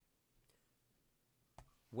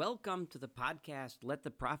Welcome to the podcast, Let the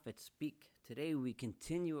Prophets Speak. Today we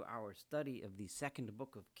continue our study of the second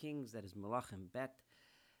book of Kings, that is Melachim Bet,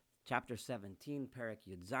 chapter 17, Perek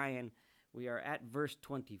Yud Zayin. We are at verse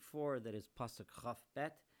 24, that is Pasuk Chaf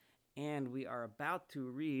Bet, and we are about to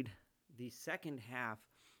read the second half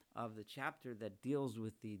of the chapter that deals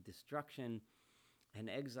with the destruction and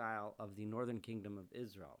exile of the northern kingdom of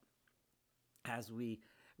Israel. As we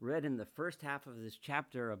read in the first half of this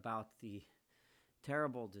chapter about the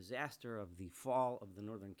terrible disaster of the fall of the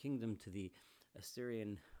northern kingdom to the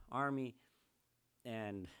Assyrian army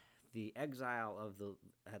and the exile of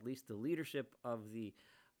at least the leadership of the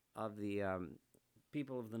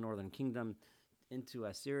people of the northern kingdom into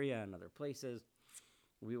Assyria and other places.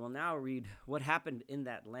 We will now read what happened in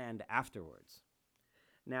that land afterwards.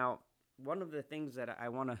 Now, one of the things that I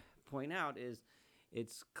want to point out is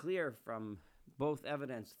it's clear from both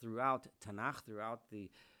evidence throughout Tanakh, throughout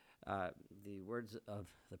the words of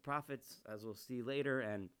the prophets, as we'll see later,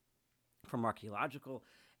 and from archaeological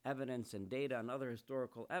evidence and data and other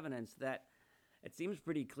historical evidence, that it seems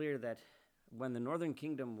pretty clear that when the northern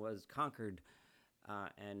kingdom was conquered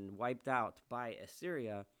and wiped out by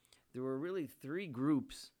Assyria, there were really three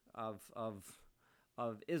groups of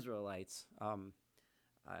Israelites. Among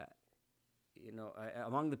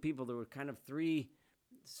the people, there were kind of three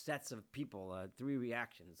sets of people, three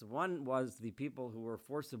reactions. One was the people who were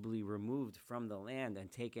forcibly removed from the land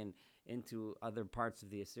and taken into other parts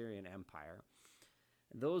of the Assyrian Empire.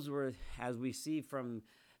 Those were, as we see from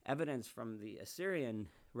evidence from the Assyrian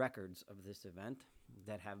records of this event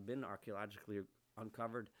that have been archaeologically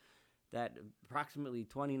uncovered, that approximately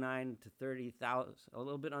 29 to 30,000, a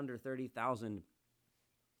little bit under 30,000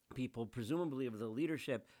 people, presumably of the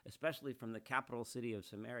leadership, especially from the capital city of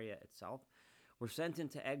Samaria itself, were sent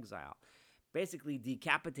into exile, basically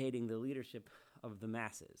decapitating the leadership of the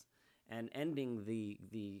masses and ending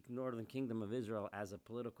the northern kingdom of Israel as a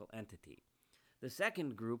political entity. The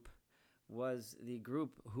second group was the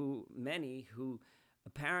group many who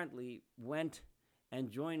apparently went and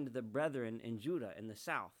joined the brethren in Judah in the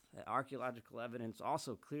south. Archaeological evidence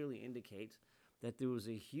also clearly indicates that there was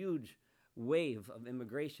a huge wave of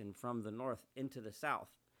immigration from the north into the south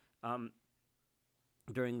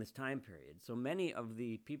during this time period. So many of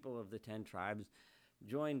the people of the 10 tribes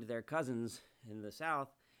joined their cousins in the south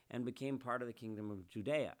and became part of the kingdom of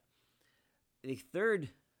Judea. The third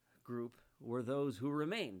group were those who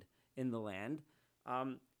remained in the land,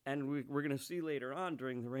 and we're going to see later on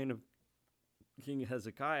during the reign of King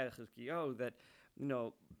Hezekiah,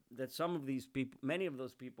 that some of these people, many of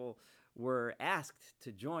those people, were asked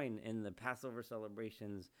to join in the Passover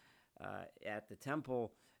celebrations at the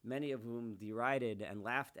temple, many of whom derided and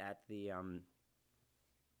laughed at the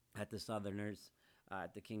southerners,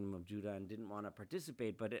 at the kingdom of Judah, and didn't want to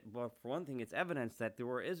participate. But for one thing, it's evidence that there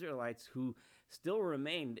were Israelites who still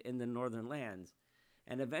remained in the northern lands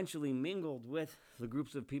and eventually mingled with the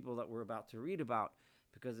groups of people that we're about to read about,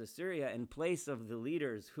 because Assyria, in place of the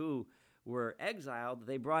leaders who were exiled,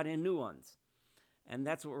 they brought in new ones. And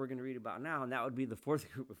that's what we're going to read about now, and that would be the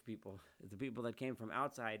fourth group of people, the people that came from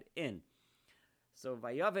outside in. So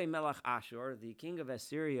Vayave Melech Ashur, the king of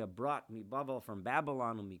Assyria, brought Babel from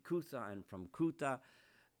Babylon, Kuta, and from Kuta,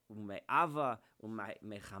 Ava,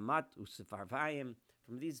 Mechamat, Sepharvaim.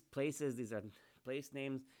 From these places, these are place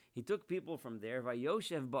names, he took people from there,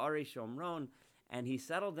 Vayoshev Ba'arei Shomron, and he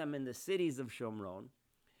settled them in the cities of Shomron.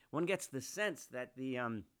 One gets the sense that the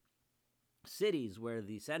cities where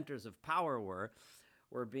the centers of power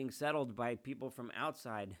were being settled by people from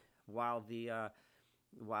outside, while the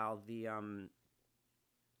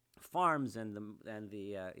farms and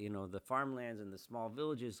the farmlands and the small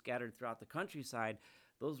villages scattered throughout the countryside,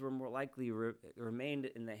 those were more likely remained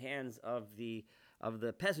in the hands of the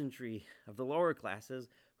peasantry, of the lower classes,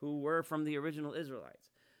 who were from the original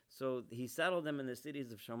Israelites. So he settled them in the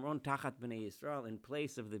cities of Shomron, Tachat Bnei Yisrael, in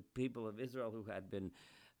place of the people of Israel who had been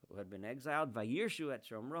exiled. Vayirshu at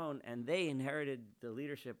Shomron, and they inherited the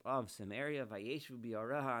leadership of Samaria. Vayeshu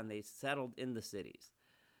B'Yareha, and they settled in the cities.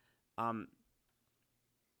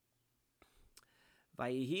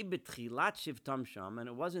 Vayihi b'tchilat shivtam sham, and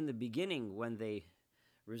it was in the beginning when they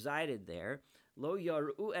resided there. Lo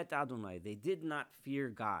yaru et Adonai, they did not fear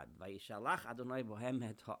God. Vayishalach Adonai bohem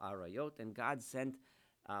et ha'arayot, and God sent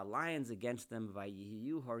lions against them.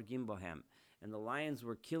 Vayihiyu horgim bohem, and the lions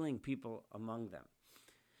were killing people among them.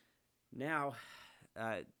 Now,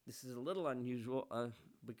 this is a little unusual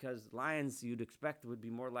because lions, you'd expect, would be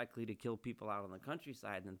more likely to kill people out on the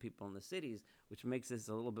countryside than people in the cities, which makes this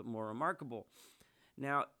a little bit more remarkable.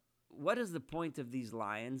 Now, what is the point of these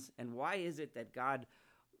lions, and why is it that God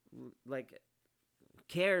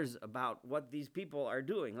cares about what these people are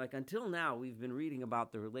doing. Like until now, we've been reading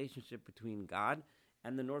about the relationship between God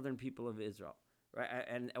and the northern people of Israel, right?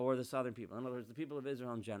 Or the southern people. In other words, the people of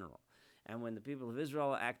Israel in general. And when the people of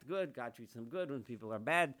Israel act good, God treats them good. When people are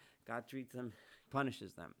bad, God treats them,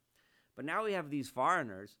 punishes them. But now we have these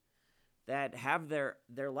foreigners that have their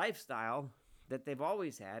lifestyle that they've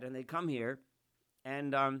always had, and they come here,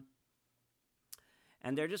 and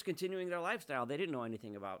they're just continuing their lifestyle. They didn't know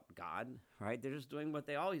anything about God, right? They're just doing what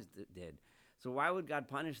they always did. So why would God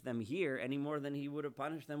punish them here any more than he would have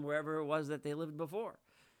punished them wherever it was that they lived before?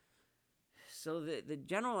 So the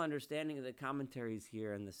general understanding of the commentaries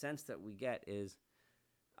here and the sense that we get is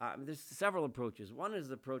there's several approaches. One is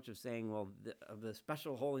the approach of saying, well, of the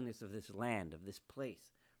special holiness of this land, of this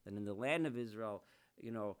place, that in the land of Israel,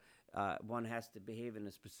 one has to behave in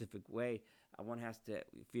a specific way. One has to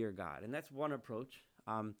fear God. And that's one approach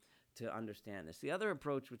to understand this. The other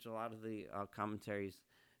approach, which a lot of the commentaries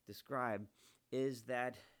describe, is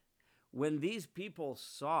that when these people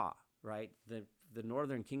saw, right, the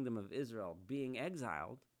northern kingdom of Israel being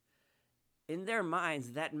exiled, in their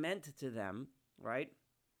minds that meant to them, right,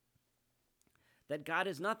 that God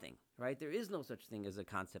is nothing, right? There is no such thing as a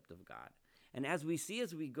concept of God. And as we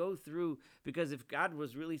go through, because if God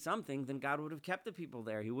was really something, then God would have kept the people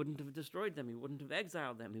there. He wouldn't have destroyed them. He wouldn't have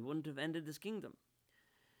exiled them. He wouldn't have ended this kingdom.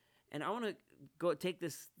 And I want to go take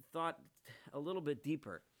this thought a little bit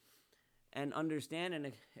deeper and understand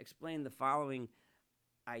and explain the following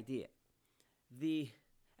idea.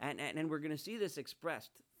 And we're going to see this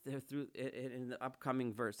expressed through in the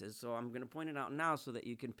upcoming verses. So I'm going to point it out now so that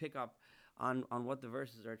you can pick up on what the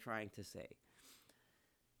verses are trying to say.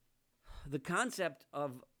 The concept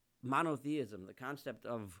of monotheism, the concept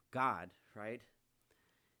of God, right?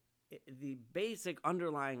 The basic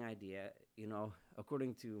underlying idea,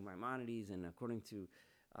 according to Maimonides and according to,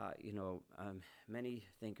 many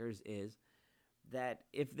thinkers, is that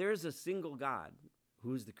if there's a single God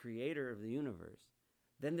who's the creator of the universe,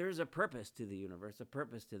 then there's a purpose to the universe, a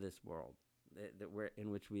purpose to this world in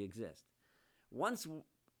which we exist. Once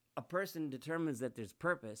a person determines that there's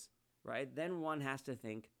purpose, right, then one has to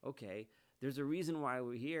think, okay, there's a reason why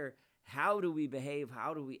we're here. How do we behave?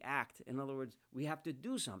 How do we act? In other words, we have to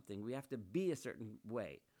do something. We have to be a certain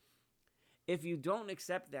way. If you don't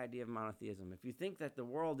accept the idea of monotheism, if you think that the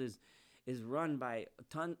world is run by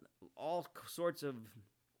all sorts of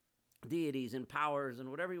deities and powers and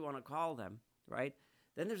whatever you want to call them, right,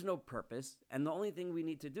 then there's no purpose. And the only thing we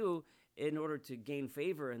need to do in order to gain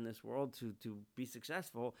favor in this world, to be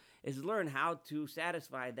successful, is learn how to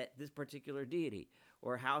satisfy this particular deity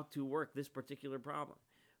or how to work this particular problem.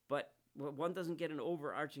 But one doesn't get an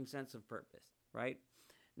overarching sense of purpose, right?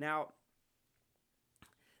 Now,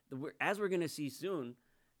 as we're going to see soon,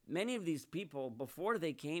 many of these people, before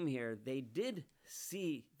they came here, they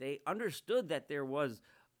understood that there was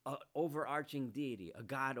an overarching deity, a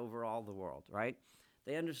God over all the world, right?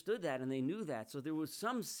 They understood that and they knew that. So there was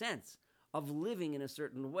some sense of living in a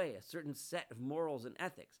certain way, a certain set of morals and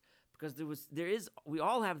ethics. Because we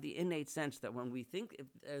all have the innate sense that when we think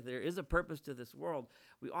there is a purpose to this world,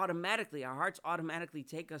 our hearts automatically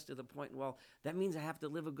take us to the point, well, that means I have to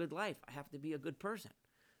live a good life. I have to be a good person,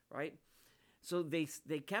 right? So they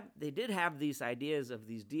did have these ideas of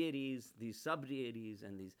these deities, these sub-deities,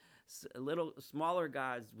 and these little smaller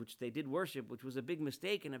gods, which they did worship, which was a big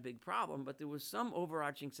mistake and a big problem, but there was some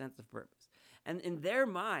overarching sense of purpose. And in their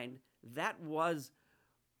mind, that was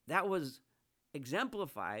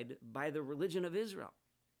exemplified by the religion of Israel.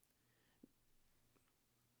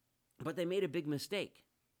 But they made a big mistake.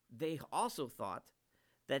 They also thought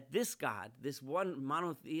that this God, this one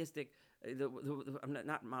monotheistic, the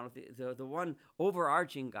one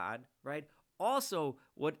overarching God, right? Also,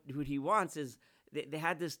 what he wants is, they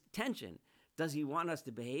had this tension. Does he want us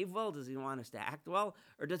to behave well? Does he want us to act well?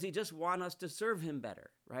 Or does he just want us to serve him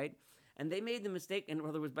better, right? And they made the mistake, in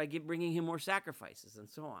other words, by bringing him more sacrifices and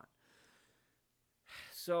so on.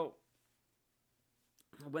 So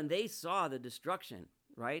when they saw the destruction,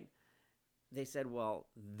 right, they said, well,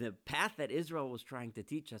 the path that Israel was trying to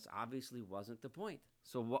teach us obviously wasn't the point.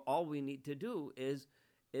 So all we need to do is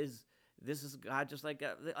this is God just like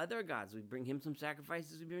the other gods. We bring him some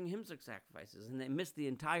sacrifices, we bring him some sacrifices. And they missed the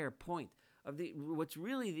entire point of what's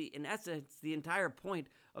really, in essence, the entire point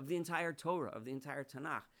of the entire Torah, of the entire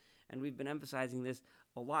Tanakh. And we've been emphasizing this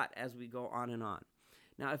a lot as we go on and on.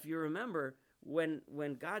 Now, if you remember, when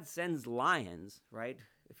God sends lions, right?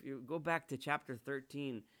 If you go back to chapter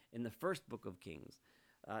 13 in the first book of Kings,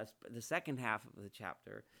 the second half of the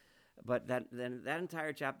chapter, but that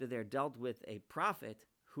entire chapter there dealt with a prophet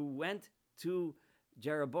who went to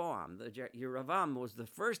Jeroboam, Yeravam, was the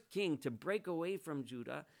first king to break away from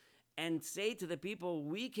Judah and say to the people,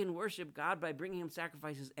 we can worship God by bringing him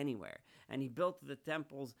sacrifices anywhere. And he built the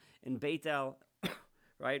temples in Bethel,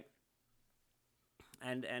 right?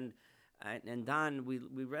 And Dan,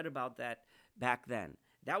 we read about that back then.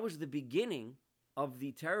 That was the beginning of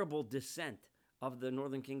the terrible descent of the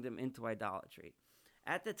northern kingdom into idolatry.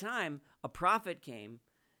 At the time, a prophet came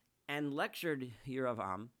and lectured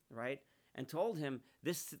Yeravam, right, and told him,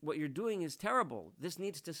 "This, what you're doing is terrible. This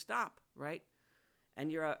needs to stop," right?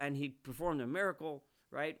 And he performed a miracle,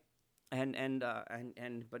 right? But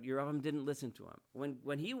Yeravam didn't listen to him.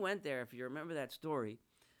 When he went there, if you remember that story,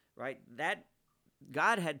 right, that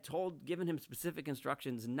God had given him specific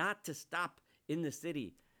instructions not to stop in the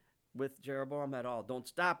city with Jeroboam at all. Don't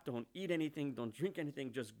stop, don't eat anything, don't drink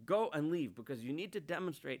anything, just go and leave, because you need to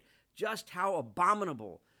demonstrate just how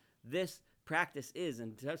abominable this practice is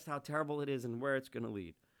and just how terrible it is and where it's going to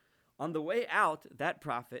lead. On the way out, that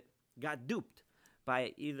prophet got duped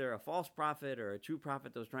by either a false prophet or a true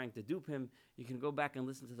prophet that was trying to dupe him. You can go back and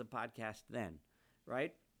listen to the podcast then,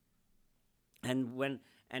 right?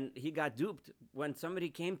 And he got duped when somebody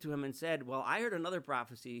came to him and said, well, I heard another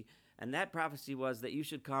prophecy, and that prophecy was that you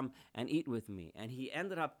should come and eat with me. And he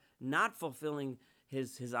ended up not fulfilling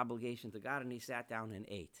his obligation to God, and he sat down and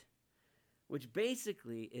ate. Which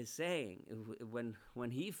basically is saying,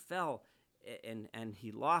 when he fell and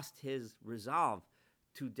he lost his resolve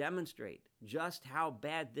to demonstrate just how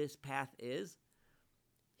bad this path is,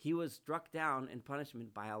 he was struck down in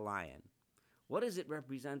punishment by a lion. What does it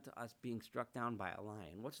represent to us being struck down by a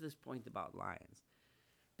lion? What's this point about lions?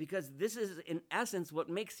 Because this is, in essence, what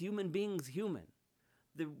makes human beings human.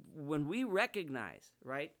 When we recognize,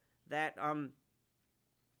 right, that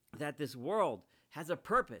this world has a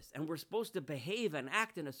purpose, and we're supposed to behave and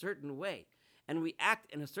act in a certain way, and we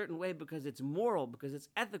act in a certain way because it's moral, because it's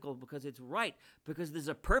ethical, because it's right, because there's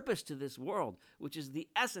a purpose to this world, which is the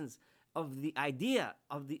essence of the idea,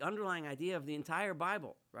 of the underlying idea of the entire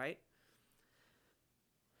Bible, right?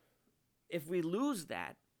 If we lose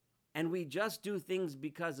that, and we just do things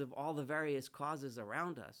because of all the various causes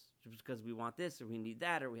around us, because we want this, or we need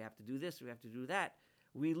that, or we have to do this, or we have to do that,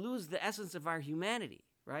 we lose the essence of our humanity,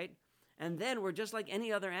 right? And then we're just like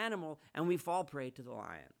any other animal, and we fall prey to the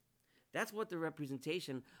lion. That's what the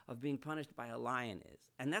representation of being punished by a lion is.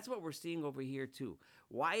 And that's what we're seeing over here too.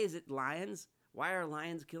 Why is it lions? Why are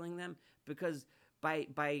lions killing them? Because by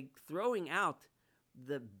throwing out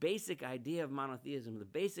the basic idea of monotheism, the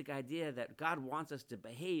basic idea that God wants us to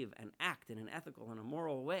behave and act in an ethical and a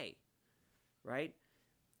moral way, right?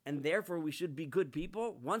 And therefore we should be good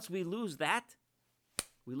people. Once we lose that,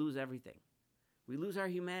 we lose everything. We lose our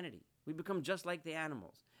humanity. We become just like the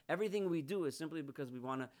animals. Everything we do is simply because we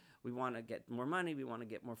want to get more money, we want to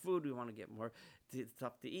get more food, we want to get more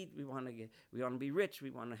stuff to eat, we want to be rich, we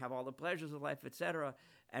want to have all the pleasures of life, etc.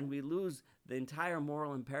 And we lose the entire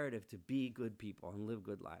moral imperative to be good people and live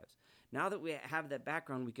good lives. Now that we have that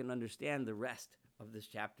background, we can understand the rest of this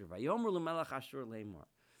chapter. The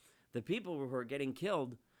people who are getting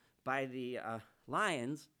killed by the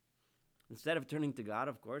lions, instead of turning to God,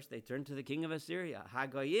 of course, they turned to the king of Assyria,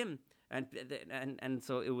 Hagoyim, and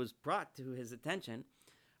so it was brought to his attention,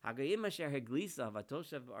 Hagoyim asher heglisa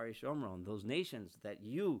vatoshev arishomron, those nations that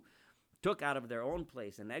you took out of their own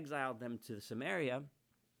place and exiled them to Samaria,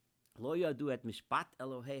 lo yadu et mishpat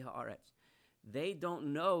Elohei haaretz. They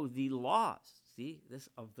don't know the laws, this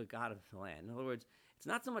of the God of the land. In other words, it's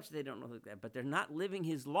not so much they don't know that, but they're not living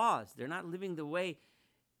his laws. They're not living the way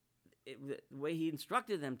he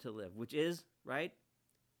instructed them to live, which is, right,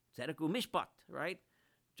 tzedek u'mishpat, right?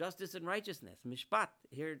 Justice and righteousness. Mishpat,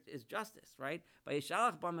 here is justice, right? By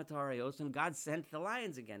Yishalach b'matarios, and God sent the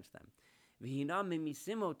lions against them. V'hinam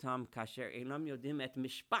mimissimotam kasher einam yodim et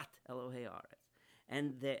mishpat Elohei haaretz.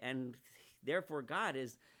 And therefore God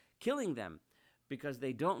is killing them because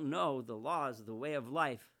they don't know the laws, the way of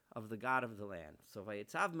life of the God of the land. So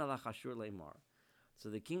vayitzav melech Ashur leimor. So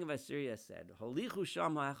the king of Assyria said, Holichu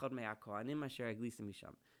sham ha'echad me'akohanim asher eglisim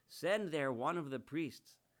misham. Send there one of the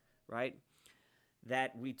priests, right,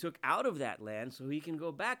 that we took out of that land so he can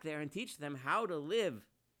go back there and teach them how to live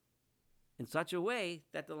in such a way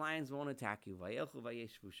that the lions won't attack you. Vayelchu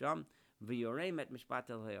vayeshvu sham v'yorem et mishpat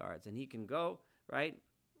Elohei haaretz. And he can go, right,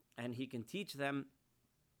 and he can teach them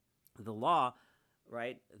the law,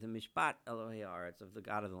 right, the mishpat Elohei haaretz, of the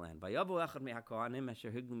God of the land. Vayavu echad me'hakohanim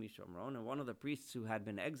asher higlu mishomron, and one of the priests who had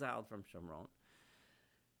been exiled from Shomron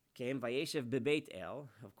came, Vayeshev bebeit El,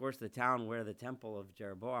 of course the town where the temple of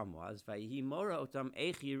Jeroboam was, Vayihi mora otam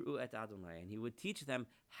eich yiru et Adonai, and he would teach them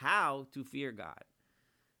how to fear God.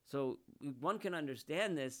 So one can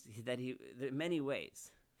understand this that in many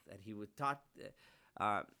ways that he would taught.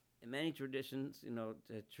 In many traditions,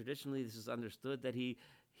 traditionally this is understood that he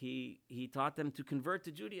taught them to convert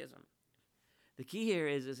to Judaism. The key here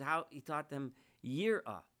is how he taught them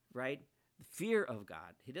yirah, right? The fear of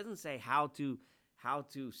God. He doesn't say how to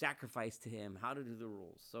sacrifice to him, how to do the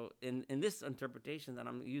rules. So in this interpretation that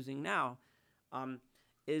I'm using now,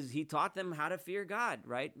 is he taught them how to fear God,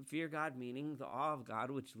 right? Fear God meaning the awe of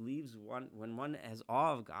God, which leaves one, when one has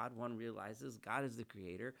awe of God, one realizes God is the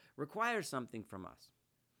creator, requires something from us.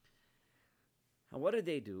 And what did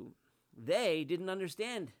they do? They didn't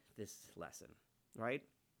understand this lesson, right?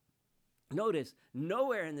 Notice,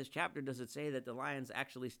 nowhere in this chapter does it say that the lions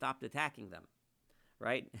actually stopped attacking them,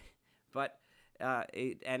 right? But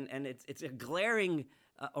it's a glaring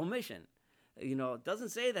omission. It doesn't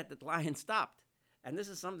say that the lion stopped. And this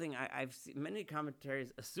is something I've seen many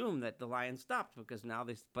commentaries assume that the lion stopped because now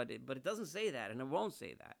but it doesn't say that, and it won't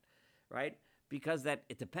say that, right? Because that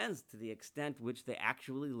it depends to the extent which they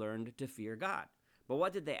actually learned to fear God. But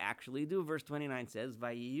what did they actually do? Verse 29 says,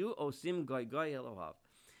 "Vayiyu osim goy goy Elohav."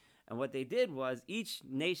 And what they did was each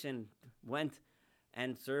nation went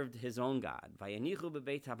and served his own God. Vayanichu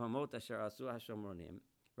bebeit habamot asher asu hashomronim,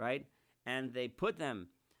 right? And they put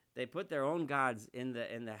their own gods in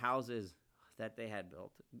the houses that they had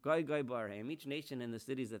built. Goy goy barhem, each nation in the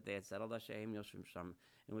cities that they had settled, Hashem yoshim sham,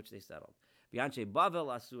 in which they settled. V'anshe Bavel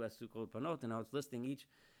asu kol panot, and now it's listing each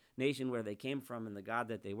nation where they came from and the God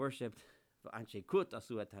that they worshipped. V'anshe Kut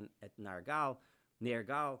asu et Nergal,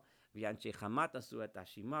 V'anshe Chamat asu et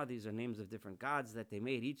Ashima. These are names of different gods that they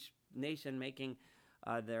made, each nation making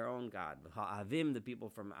their own god. Ha'avim, the people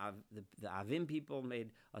from the Avim people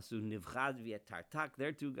made asu Nivchaz v'et Tartak.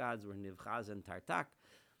 Their two gods were Nivchaz and Tartak.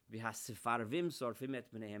 V'ha'Sepharvim sorfim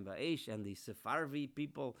et bneihem ba'esh. And the Sepharvi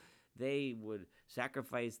people, they would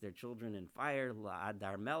sacrifice their children in fire.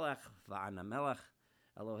 La'adar melech va'ana melech.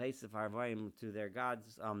 Elohei Sepharvim, to their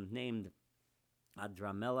gods named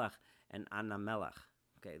Adramelech and Anamelech.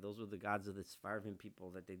 Okay, those were the gods of the Sepharvim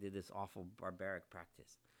people that they did this awful barbaric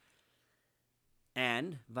practice.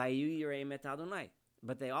 And Vayu Yireim et Adonai.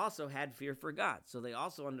 But they also had fear for God. So they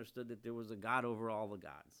also understood that there was a God over all the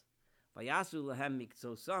gods. Vayasu lahem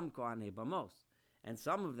miksosam kohanei bamos. And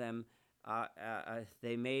some of them,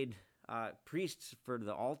 they made priests for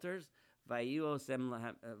the altars. Vayu osim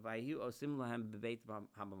lahem bebeit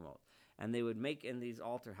habamot. And they would make in these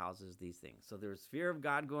altar houses these things. So there's fear of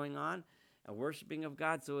God going on, a worshiping of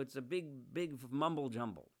God. So it's a big mumble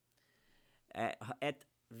jumble. At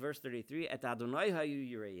verse 33, at Adonai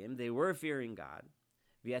hayu yireim, they were fearing God.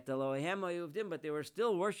 V'et Elohem hayu uvdim, but they were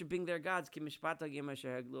still worshiping their gods. Ki mishpat hagim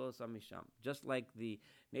asher haglu osam misham, just like the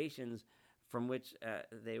nations from which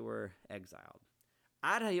they were exiled.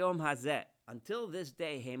 Ad hayom hazeh, until this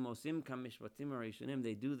day, hemosim kam mishpatim harishonim,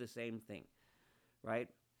 they do the same thing, right?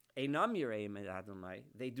 Einam yireim et Adonai,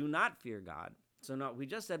 they do not fear God. So no, we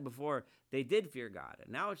just said before they did fear God,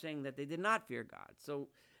 and now it's saying that they did not fear God. So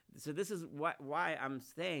this is why I'm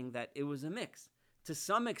saying that it was a mix. To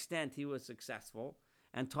some extent, he was successful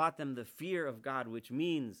and taught them the fear of God, which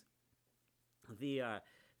means the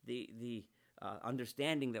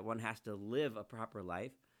understanding that one has to live a proper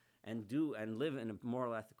life and live in a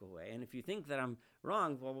moral, ethical way. And if you think that I'm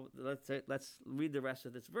wrong, well, let's read the rest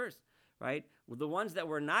of this verse, right? Well, the ones that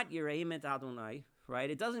were not Yireim et Adonai, right?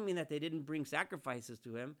 It doesn't mean that they didn't bring sacrifices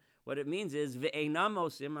to him. What it means is ve'einam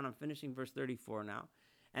osim, and I'm finishing verse 34 now,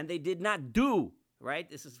 and they did not do, right?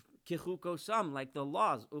 This is kichukosam, like the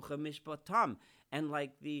laws, ucha mishpatam, and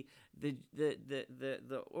like the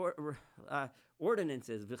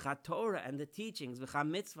ordinances, v'chatorah, and the teachings,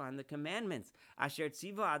 v'chamitzvah, and the commandments, asher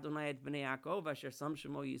tziva Adonai et bnei Yaakov, asher sam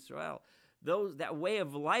shemo Yisrael. That way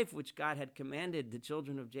of life which God had commanded the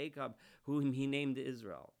children of Jacob, whom he named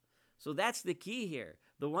Israel. So that's the key here.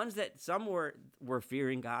 The ones that some were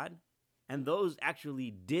fearing God, and those actually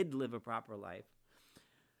did live a proper life,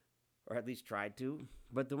 or at least tried to.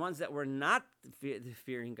 But the ones that were not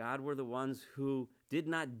fearing God were the ones who did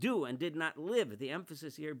not do and did not live. The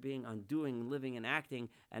emphasis here being on doing, living, and acting,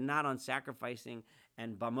 and not on sacrificing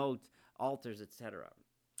and bamot, altars, etc.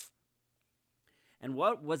 And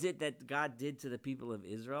what was it that God did to the people of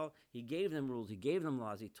Israel? He gave them rules, he gave them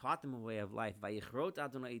laws, he taught them a way of life. Vayichrot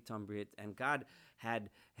Adonai itam brit, and God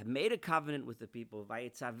had made a covenant with the people.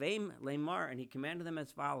 Vayitzavem lemar, and he commanded them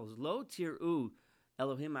as follows: Lo tir'u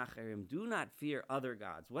Elohim acherim, do not fear other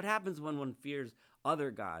gods. What happens when one fears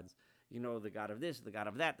other gods? The God of this, the God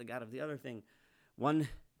of that, the God of the other thing. One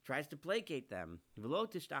tries to placate them.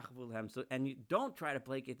 V'lo tishtachvu lehem. So, and you don't try to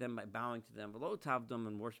placate them by bowing to them. V'lo tavdom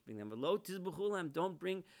and worshiping them. V'lo tizbuchu lehem. Don't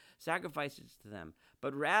bring sacrifices to them.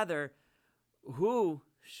 But rather, who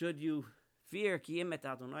should you fear? Kiyim et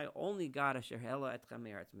Adonai, only God, asher hela etchem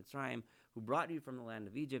me'eretz Mitzrayim, who brought you from the land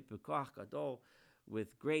of Egypt, b'koach gadol,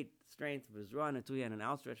 with great strength, v'zruah netuya, and an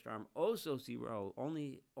outstretched arm. Oso siro,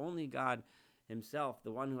 only God himself,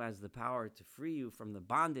 the one who has the power to free you from the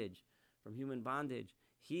bondage, from human bondage.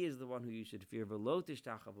 He is the one who you should fear. V'lo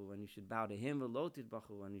tishtachavu, and you should bow to him. V'lo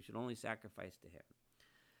tidbachu, and you should only sacrifice to him.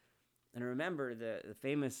 And remember the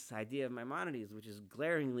famous idea of Maimonides, which is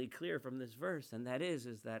glaringly clear from this verse, and that is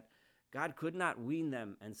that God could not wean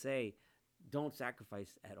them and say, don't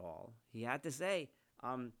sacrifice at all. He had to say,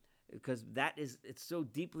 because it's so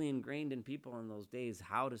deeply ingrained in people in those days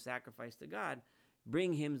how to sacrifice to God,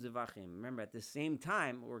 bring him zivachim. Remember, at the same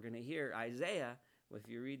time, we're going to hear Isaiah, if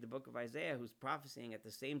you read the book of Isaiah, who's prophesying at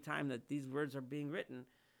the same time that these words are being written,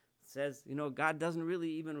 says, God doesn't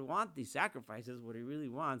really even want these sacrifices. What he really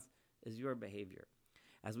wants is your behavior.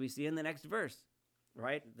 As we see in the next verse,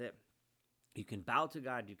 right, that you can bow to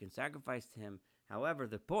God, you can sacrifice to him. However,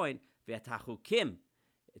 the point, v'atachukim,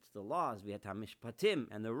 it's the laws, v'atamishpatim,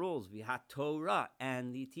 and the rules, v'hatorah,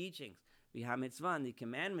 and the teachings, v'hamitzvah, and the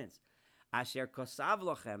commandments, asher kosav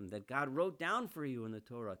lochem, that God wrote down for you in the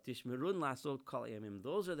Torah, tishmerun lasot kol yamim.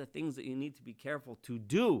 Those are the things that you need to be careful to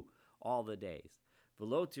do all the days.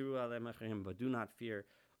 V'lo tiru alem achrim, but do not fear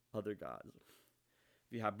other gods.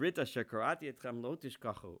 V'habrit asher karati etchem lo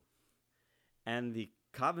tishkachu, and the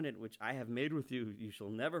covenant which I have made with you, you shall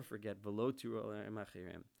never forget. V'lo tiru alem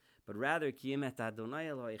achrim, but rather kiyim et Adonai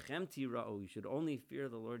Elohechem tira'u. You should only fear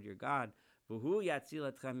the Lord your God. V'hu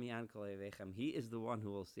yatzil etchem miyan kol evechem. He is the one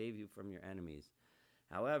who will save you from your enemies.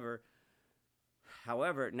 However,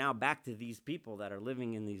 now back to these people that are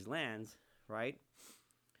living in these lands, right?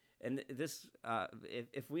 And this,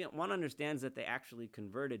 if one understands that they actually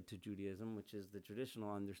converted to Judaism, which is the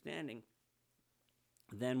traditional understanding,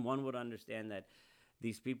 then one would understand that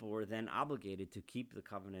these people were then obligated to keep the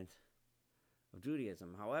covenant of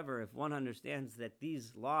Judaism. However, if one understands that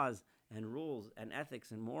these laws and rules and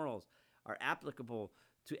ethics and morals are applicable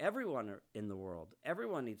to everyone in the world,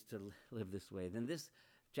 everyone needs to live this way, then this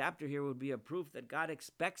chapter here would be a proof that God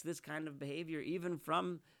expects this kind of behavior even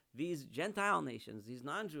from these Gentile nations. These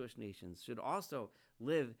non-Jewish nations should also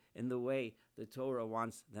live in the way the Torah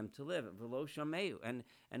wants them to live. V'lo shameu. And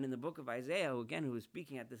in the book of Isaiah, who is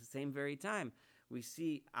speaking at this same very time, we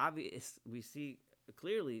see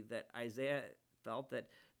clearly that Isaiah felt that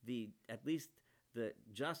at least the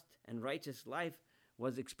just and righteous life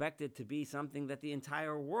was expected to be something that the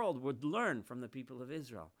entire world would learn from the people of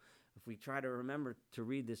Israel. If we try to remember to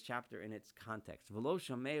read this chapter in its context. V'lo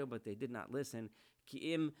shameu, but they did not listen.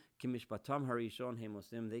 Ki'im kimishpatam harishon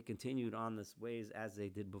hemosim. They continued on this ways as they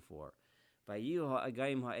did before. Vayihu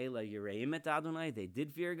ha'agayim ha'ela yireim et Adonai. They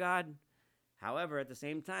did fear God. However, at the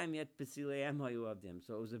same time, yet pesileim hayu avdim.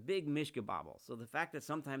 So it was a big mishkababel. So the fact that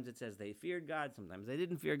sometimes it says they feared God, sometimes they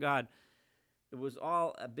didn't fear God, it was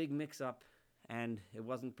all a big mix-up, and it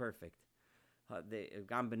wasn't perfect.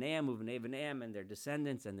 Gam b'neim uvnei b'neim, and their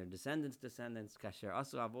descendants descendants, kasher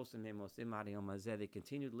asu avosim hemosim adiyom hazeh. They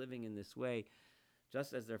continued living in this way,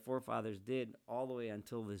 just as their forefathers did, all the way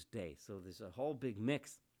until this day. So there's a whole big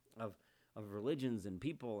mix of religions and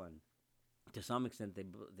people, and to some extent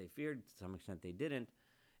they feared, to some extent they didn't.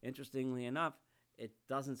 Interestingly enough, it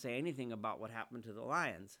doesn't say anything about what happened to the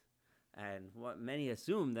lions, and what many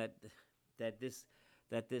assume that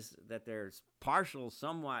there's partial,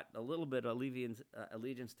 somewhat, a little bit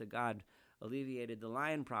allegiance to God alleviated the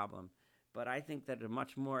lion problem. But I think that a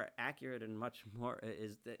much more accurate and much more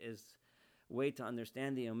is way to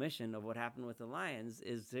understand the omission of what happened with the lions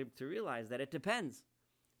is to realize that it depends.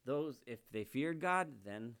 If they feared God,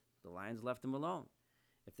 then the lions left them alone.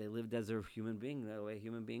 If they lived as a human being, the way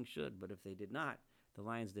human beings should. But if they did not, the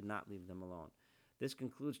lions did not leave them alone. This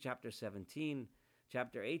concludes chapter 17.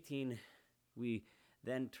 Chapter 18, we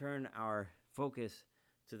then turn our focus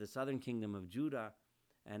to the southern kingdom of Judah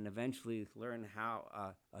and eventually learn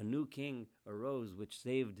how a new king arose which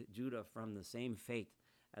saved Judah from the same fate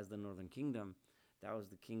as the northern kingdom. That was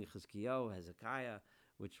the king Chizkiyahu, Hezekiah,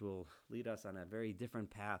 which will lead us on a very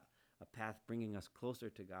different path, a path bringing us closer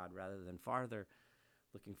to God rather than farther.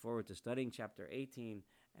 Looking forward to studying chapter 18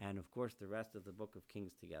 and, of course, the rest of the book of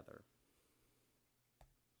Kings together.